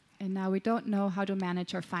halten sollen. and now we don't know how to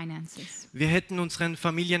manage our finances. Wir hätten unseren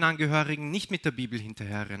Familienangehörigen nicht mit der Bibel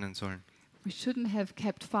hinterherrennen sollen. We shouldn't have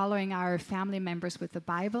kept following our family members with the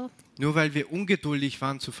Bible Nur weil wir ungeduldig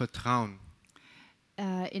waren zu vertrauen.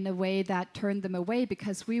 in a way that turned them away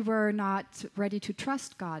because we were not ready to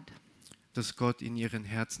trust God, Dass Gott in ihren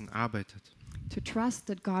Herzen arbeitet. to trust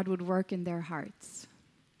that God would work in their hearts.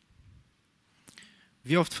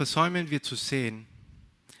 Wie oft versäumen wir zu sehen,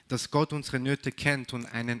 dass Gott unsere Nöte kennt und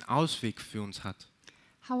einen Ausweg für uns hat.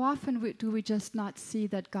 How often do we just not see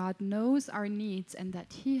that God knows our needs and that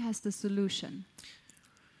He has the solution?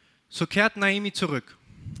 So kehrt Naomi zurück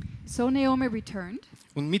So Naomi returned,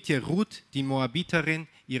 und mit ihr Ruth, die Moabiterin,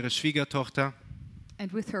 ihre Schwiegertochter,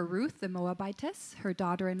 and with her Ruth, the Moabitess, her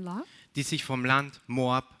daughter-in-law, die sich vom Land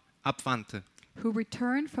Moab abwandte. who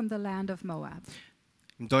returned from the land of Moab.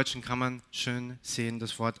 Im Deutschen kann man schön sehen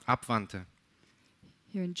das Wort abwandte.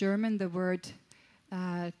 Here in German, the word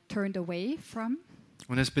turned away from.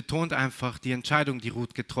 Und es betont einfach die Entscheidung, die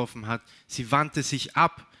Ruth getroffen hat. Sie wandte sich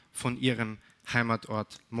ab von ihrem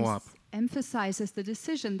Heimatort Moab. This emphasizes the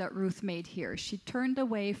decision that Ruth made here. She turned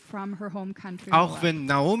away from her home country. Auch Moab. wenn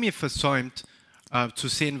Naomi versäumt zu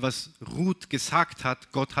sehen, was Ruth gesagt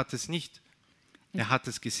hat, Gott hat es nicht. Er hat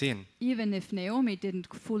es gesehen. Even if Naomi didn't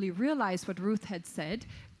fully realize what Ruth had said,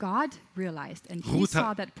 God realized and He Ruth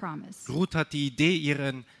saw that promise. Ruth hat die Idee,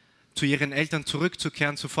 zu ihren Eltern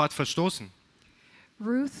zurückzukehren, sofort verstoßen.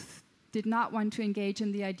 Ruth did not want to engage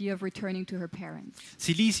in the idea of returning to her parents.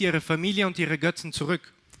 Sie ließ ihre Familie und ihre Götzen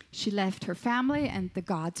zurück. She left her family and the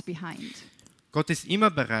gods behind. Gott ist immer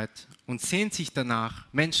bereit und sehnt sich danach,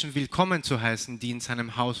 Menschen willkommen zu heißen, die in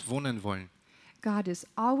seinem Haus wohnen wollen. God is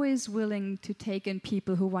always willing to take in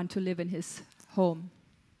people who want to live in His home.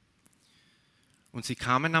 Und sie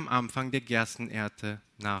kamen am Anfang der Gerstenernte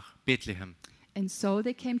nach Bethlehem. And so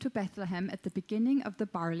they came to Bethlehem at the beginning of the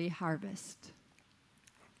barley harvest.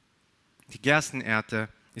 Die Gerstenernte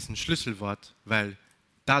ist ein Schlüsselwort, weil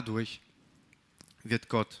dadurch wird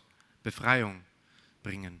Gott Befreiung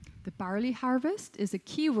bringen. The barley harvest is a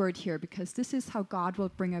key word here because this is how God will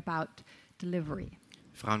bring about delivery,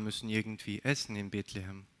 Frauen müssen irgendwie essen in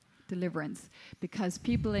Bethlehem. deliverance. Because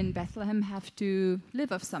people in Bethlehem have to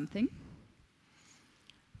live off something.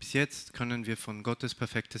 Bis jetzt können wir von Gottes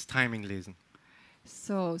perfektes Timing lesen.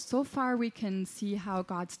 So far we can see how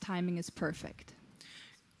God's timing is perfect.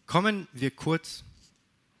 Kommen wir kurz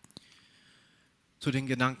zu den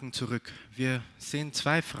Gedanken zurück. Wir sehen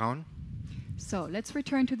zwei Frauen, So let's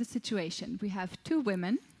return to the situation. We have two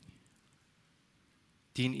women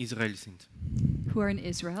die in Israel sind, who are in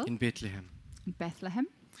Israel, in Bethlehem. in Bethlehem.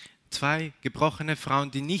 Zwei gebrochene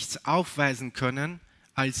Frauen, die nichts aufweisen können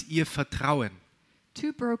als ihr Vertrauen.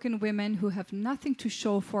 Two broken women who have nothing to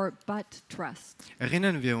show for but trust.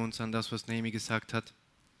 Erinnern wir uns an das, was Naomi gesagt hat.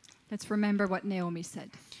 Let's remember what Naomi said.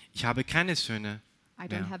 Ich habe keine Söhne I don't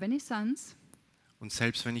mehr. have any sons, Und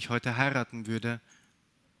selbst wenn ich heute heiraten würde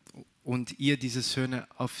und ihr diese Söhne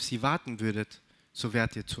auf sie warten würdet, so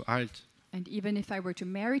wärt ihr zu alt. and even if I were to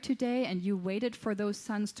marry today and you waited for those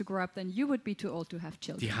sons to grow up, then you would be too old to have Die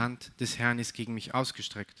children. Hand des Herrn ist gegen mich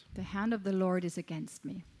ausgestreckt. The hand of the Lord is against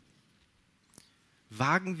me.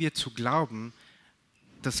 Wagen wir zu glauben,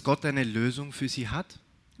 dass Gott eine Lösung für sie hat?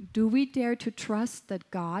 Do we dare to trust that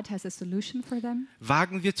God has a solution for them?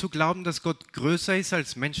 Wagen wir zu glauben, dass Gott größer ist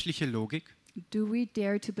als menschliche Logik? Do we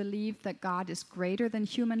dare to believe that God is greater than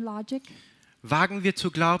human logic? Wagen wir zu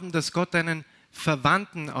glauben, dass Gott einen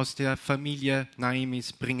Verwandten aus der Familie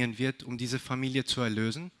Naomis bringen wird, um diese Familie zu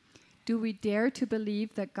erlösen? Do we dare to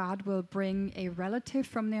believe that God will bring a relative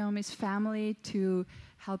from Naomi's family to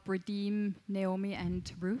help redeem Naomi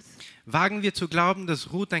and Ruth? Wagen wir zu glauben,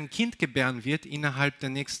 dass Ruth ein Kind gebären wird innerhalb der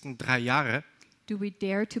nächsten 3 Jahre? Do we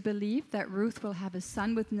dare to believe that Ruth will have a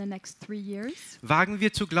son within the next 3 years? Wagen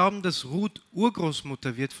wir zu glauben, dass Ruth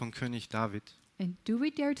Urgroßmutter wird von König David? And do we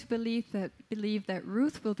dare to believe that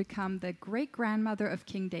Ruth will become the great-grandmother of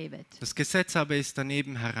King David? Das Gesetz aber ist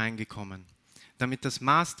daneben hereingekommen, damit das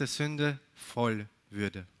Maß der Sünde voll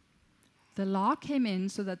würde. The law came in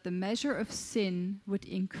so that the measure of sin would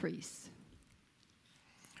increase.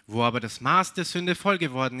 Wo aber das Maß der Sünde voll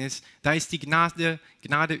geworden ist, da ist die Gnade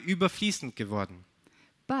überfließend geworden.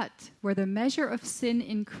 But where the measure of sin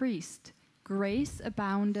increased, grace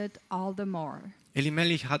abounded all the more.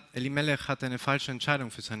 Elimelech hat eine falsche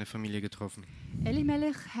Entscheidung für seine Familie getroffen.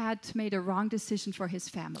 Elimelech had made a wrong decision for his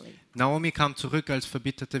family. Naomi kam zurück als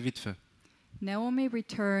verbitterte Witwe. Naomi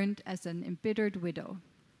returned as an embittered widow.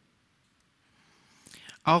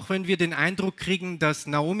 Auch wenn wir den Eindruck kriegen, dass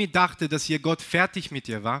Naomi dachte, dass ihr Gott fertig mit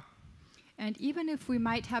ihr war, And even if we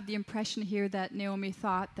might have the impression here that Naomi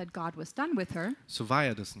thought that God was done with her, so war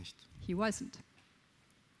er das nicht. he wasn't.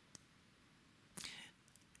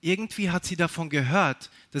 Irgendwie hat sie davon gehört,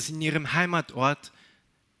 dass in ihrem Heimatort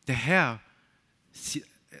der Herr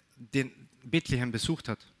den Bethlehem besucht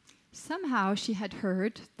hat. Somehow she had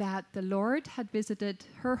heard that the Lord had visited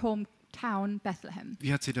her hometown, Bethlehem.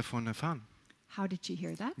 Wie hat sie davon erfahren? How did she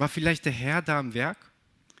hear that? War vielleicht der Herr da am Werk?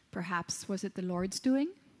 Perhaps was it the Lord's doing?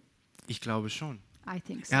 Ich glaube schon. I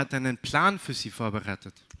think so. Er hat einen Plan für sie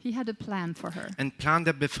vorbereitet. He had a plan for her, Ein Plan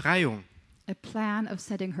der Befreiung. a plan of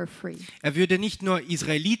setting her free. Er würde nicht nur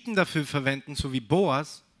Israeliten dafür verwenden, so wie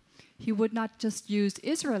Boas, He would not just use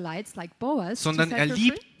Israelites like Boaz to sondern set er, her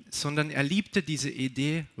free, sondern er liebte diese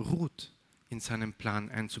Idee, Ruth in seinen Plan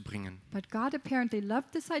einzubringen. but God apparently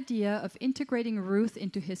loved this idea of integrating Ruth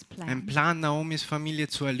into his Ein plan. Plan, Naomis Familie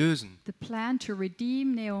zu erlösen. The plan to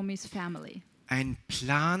redeem Naomi's family. Ein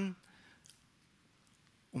Plan,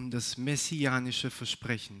 um das messianische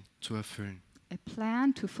Versprechen zu erfüllen. A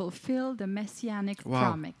plan to fulfill the messianic Wow.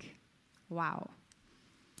 promise. Wow.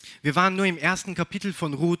 Wir waren nur im ersten Kapitel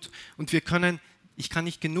von Ruth und ich kann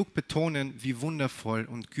nicht genug betonen, wie wundervoll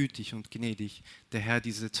und gütig und gnädig der Herr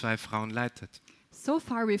diese zwei Frauen leitet. So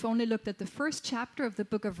far, we've only looked at the first chapter of the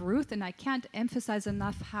book of Ruth, and I can't emphasize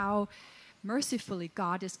enough how mercifully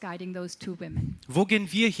God is guiding those two women. Wo gehen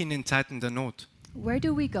wir hin in Zeiten der Not? Where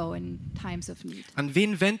do we go in times of need? An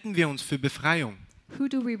wen wenden wir uns für Befreiung? Who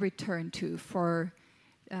do we return to for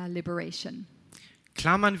liberation?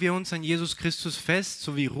 Klammern wir uns an Jesus Christus fest,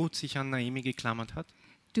 so wie Ruth sich an Naomi geklammert hat?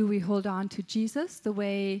 Do we hold on to Jesus the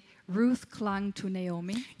way Ruth clung to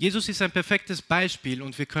Naomi? Jesus ist ein perfektes Beispiel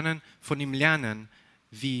und wir können von ihm lernen,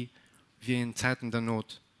 wie wir in Zeiten der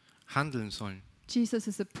Not handeln sollen. Jesus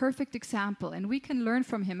is a perfect example, and we can learn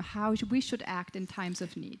from him how we should act in times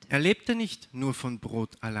of need. Er lebte nicht nur von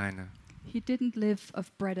Brot alleine, He didn't live of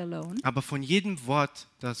bread alone, aber von jedem Wort,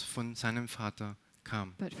 das von seinem Vater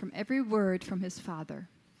kam. but from every word from his Father.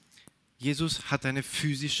 Jesus hat eine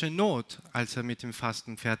physische Not, als er mit dem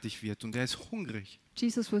Fasten fertig wird und er ist hungrig.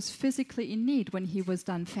 Jesus was physically in need when he was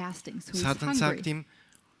done fasting, so he's Satan sagt hungry. ihm,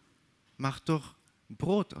 mach doch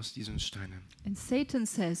Brot aus diesen Steinen. And Satan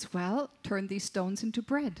says, well, turn these stones into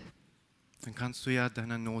bread. Dann kannst du ja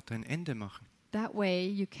deiner Not ein Ende machen. That way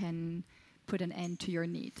you can put an end to your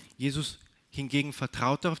need. Jesus hingegen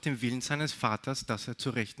vertraute auf den Willen seines Vaters, dass er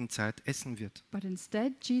zur rechten Zeit essen wird. But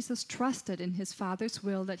instead, Jesus trusted in his Father's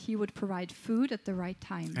will that he would provide food at the right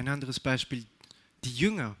time. Ein anderes Beispiel, die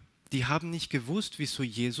Jünger, die haben nicht gewusst, wieso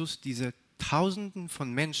Jesus diese Tausenden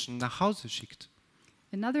von Menschen nach Hause schickt.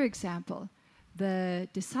 Another example, the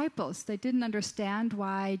disciples, they didn't understand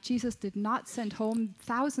why Jesus did not send home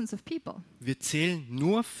thousands of people. Wir zählen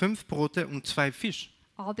nur 5 Brote und 2 Fisch.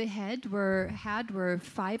 All they were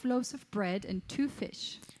 5 loaves of bread and 2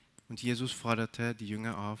 fish. Und Jesus forderte die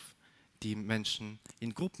Jünger auf, die Menschen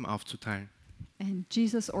in Gruppen aufzuteilen. And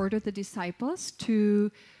Jesus ordered the disciples to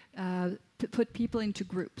put people into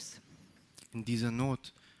groups. In dieser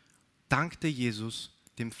Not dankte Jesus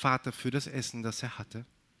dem Vater für das Essen, das er hatte.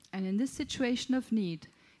 And in this situation of need,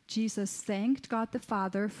 Jesus thanked God the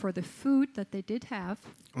Father for the food that they did have.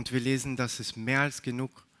 Und wir lesen, dass mehr als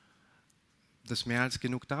genug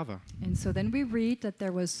da war. And so then we read that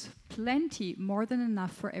there was plenty, more than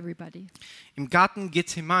enough for everybody. Im Garten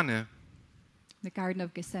Gethsemane The Garden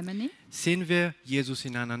of Gethsemane, sehen wir Jesus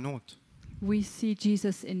in einer Not. we see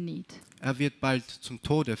Jesus in need. Er wird bald zum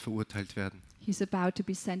Tode verurteilt werden He's about to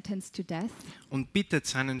be sentenced to death. und bittet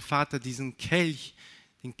seinen Vater, den Kelch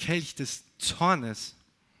des Zornes,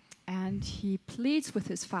 And he pleads with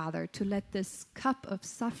his Father to let this cup of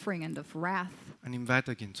suffering and of wrath an ihm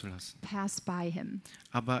weitergehen zu lassen. pass by him.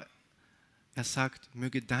 Aber er sagt,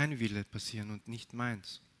 möge dein Wille passieren und nicht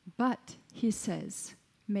meins. But, he says,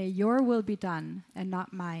 may your will be done and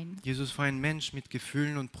not mine. Jesus war ein Mensch mit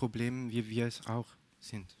Gefühlen und Problemen, wie wir es auch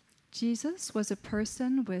sind. Jesus was a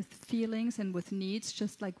person with feelings and with needs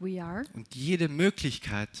just like we are. Und jede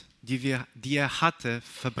Möglichkeit, die er hatte,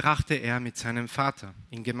 verbrachte er mit seinem Vater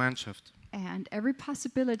in Gemeinschaft. And every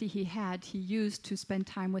possibility he had, he used to spend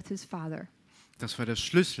time with his Father. Das war der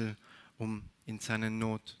Schlüssel, um in seiner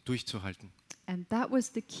Not durchzuhalten. And that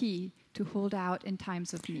was the key to hold out in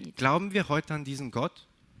times of need. Glauben wir heute an diesen Gott?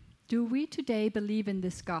 Do we today believe in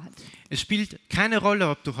this God? Es spielt keine Rolle,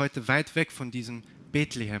 ob du heute weit weg von diesem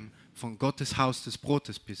Bethlehem, von Gottes Haus des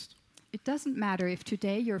Brotes bist. It doesn't matter if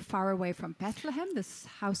today you're far away from Bethlehem, this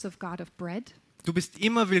house of God of bread. Du bist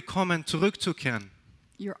immer willkommen, zurückzukehren,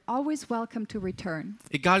 You're always welcome to return.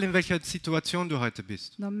 egal in welcher Situation du heute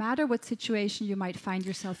bist. No matter what situation you might find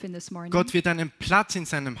yourself in this morning, Gott wird einen Platz in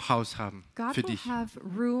seinem Haus haben God für will dich. have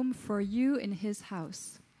room for you in his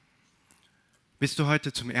house. Bist du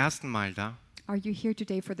heute zum ersten Mal da? Are you here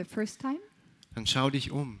today for the first time? Dann schau dich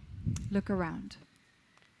um. Look around.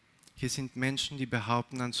 Hier sind Menschen, die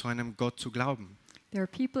behaupten, an so einem Gott zu glauben. There are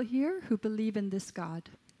people here who believe in this God.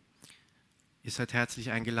 Ihr seid herzlich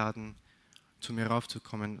eingeladen, zu mir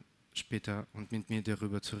raufzukommen später und mit mir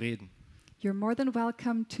darüber zu reden. You're more than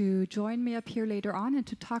welcome to join me up here later on and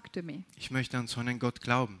to talk to me. Ich möchte an so einen Gott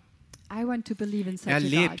glauben. I want to believe in such Er a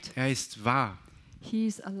lebt, God. er ist wahr.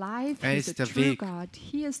 He's alive, Er he's ist a der true Weg. God.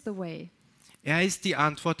 He is the way. Er ist die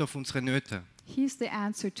Antwort auf unsere Nöte. He's the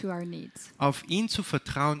answer to our needs. Auf ihn zu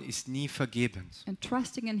vertrauen ist nie vergebens. And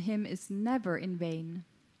trusting in him is never in vain.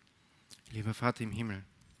 Lieber Vater im Himmel,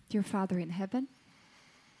 Dear Father in heaven,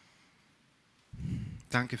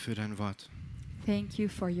 danke für dein Wort. thank you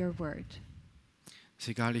for your word. Es ist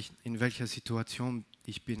egal, in welcher Situation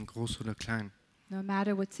ich bin, groß oder klein. No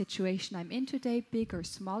matter what situation I'm in today, big or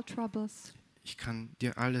small troubles, Ich kann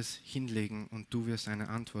dir alles hinlegen und du wirst eine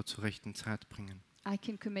Antwort zur rechten Zeit bringen. I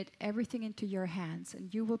can commit everything into your hands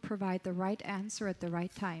and you will provide the right answer at the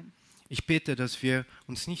right time. Ich bete, dass wir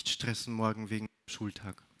uns nicht stressen morgen wegen dem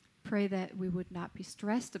Schultag, Pray that we would not be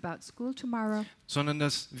stressed about school tomorrow, sondern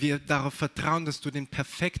dass wir darauf vertrauen, dass du den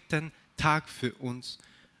perfekten Tag für uns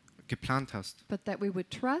geplant hast. but that we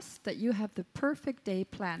would trust that you have the perfect day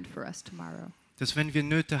planned for us tomorrow. Dass wenn wir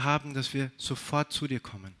Nöte haben, dass wir sofort zu dir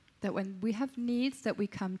kommen, That when we have needs, that we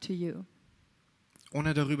come to you.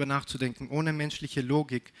 ohne darüber nachzudenken, ohne menschliche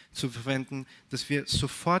Logik zu verwenden, dass wir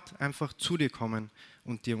sofort einfach zu dir kommen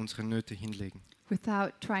und dir unsere Nöte hinlegen.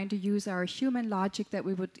 Without trying to use our human logic, that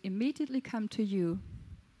we would immediately come to you.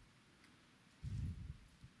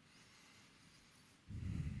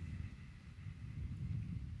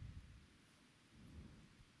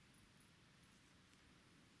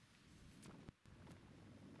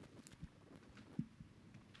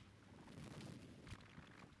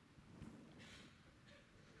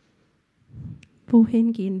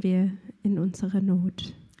 Wohin gehen wir in unserer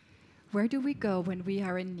Not? Where do we go when we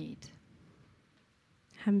are in need?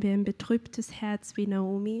 Haben wir ein betrübtes Herz wie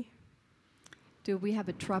Naomi Do we have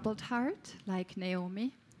a troubled heart like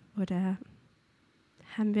Naomi? oder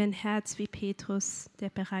haben wir ein Herz wie Petrus, der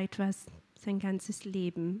bereit war, sein ganzes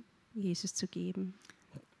Leben Jesus zu geben?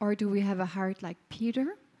 Or do we have a heart like Peter,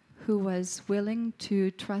 who was willing to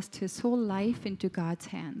trust his whole life into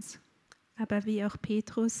God's hands? Aber wie auch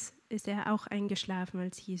Petrus ist er auch eingeschlafen,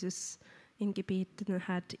 als Jesus ihn gebeten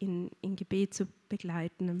hat, ihn in Gebet zu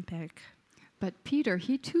begleiten am Berg. But Peter,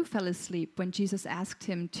 he too fell asleep when Jesus asked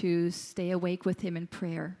him to stay awake with him in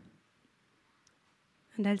prayer.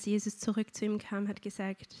 Und als Jesus zurück zu ihm kam, hat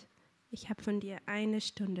gesagt, ich habe von dir 1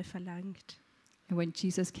 Stunde verlangt. And when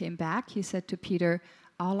Jesus came back, he said to Peter,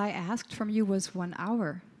 all I asked from you was 1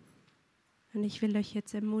 hour. Und ich will euch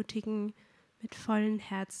jetzt ermutigen, mit vollen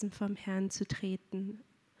Herzen vom Herrn zu treten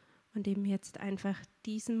und ihm jetzt einfach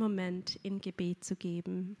diesen Moment in Gebet zu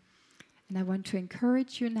geben. And I want to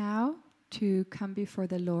encourage you now to come before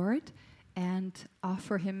the Lord and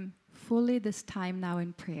offer him fully this time now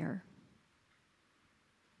in prayer.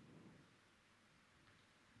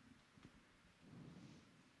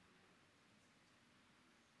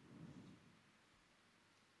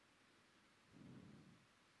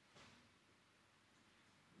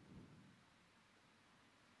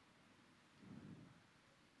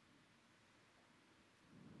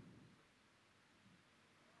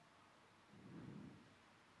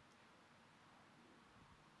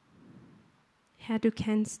 Herr, du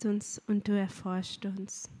kennst uns und du erforschst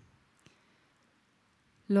uns.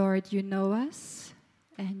 Lord, you know us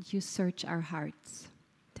and you search our hearts.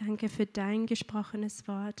 Danke für dein gesprochenes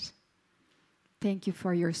Wort, Thank you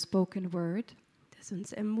for your spoken word das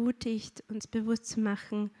uns ermutigt, uns bewusst zu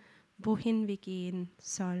machen, wohin wir gehen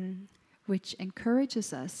sollen. which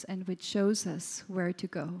encourages us and which shows us where to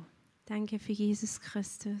go. Danke für Jesus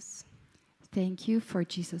Christus. Thank you for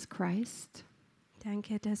Jesus Christ.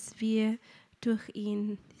 Danke, dass wir durch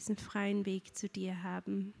ihn diesen freien Weg zu dir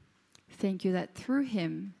haben. Thank you that through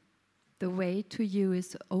him the way to you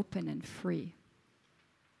is open and free.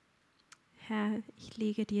 Herr, ich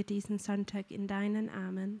lege dir diesen Sonntag in deinen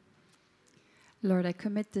Armen Lord, I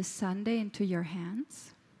commit this Sunday into your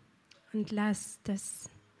hands und lass, dass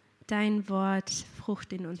dein Wort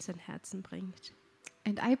Frucht in unseren Herzen bringt.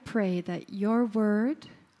 And I pray that your word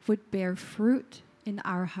would bear fruit in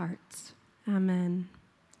our hearts. Amen.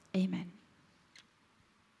 Amen.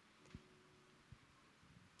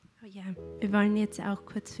 Oh ja, wir wollen jetzt auch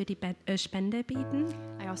kurz für die Spende beten.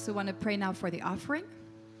 I also want to pray now for the offering.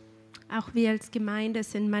 Auch wir als Gemeinde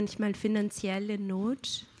sind manchmal finanziell in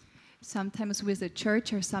Not, Sometimes we as a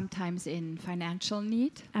church are sometimes in financial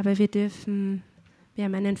need. aber wir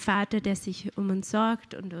haben einen Vater, der sich um uns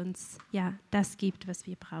sorgt und uns das gibt, was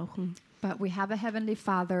wir brauchen. But we have a heavenly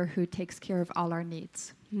Father who takes care of all our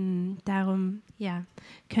needs. Darum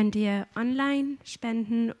könnt ihr online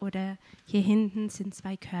spenden oder hier hinten sind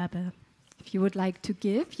 2 Körbe. If you would like to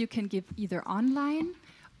give, you can give either online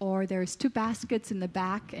or there's 2 baskets in the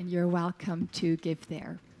back and you're welcome to give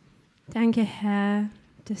there. Danke, Herr,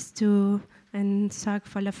 dass du ein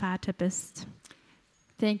sorgvoller Vater bist.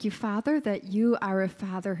 Thank you, Father, that you are a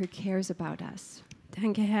Father who cares about us.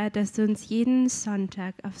 Danke, Herr, dass du uns jeden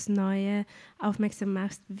Sonntag aufs Neue aufmerksam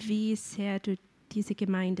machst, wie sehr du diese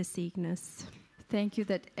Gemeinde segnest. Thank you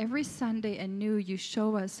that every Sunday anew you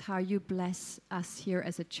show us how you bless us here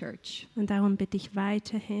as a church. Und darum bitte ich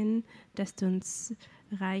weiterhin, dass du uns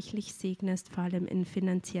reichlich segnest, vor allem in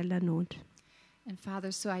finanzieller Not. And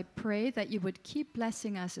Father, so I pray that you would keep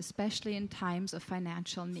blessing us, especially in times of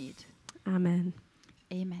financial need. Amen.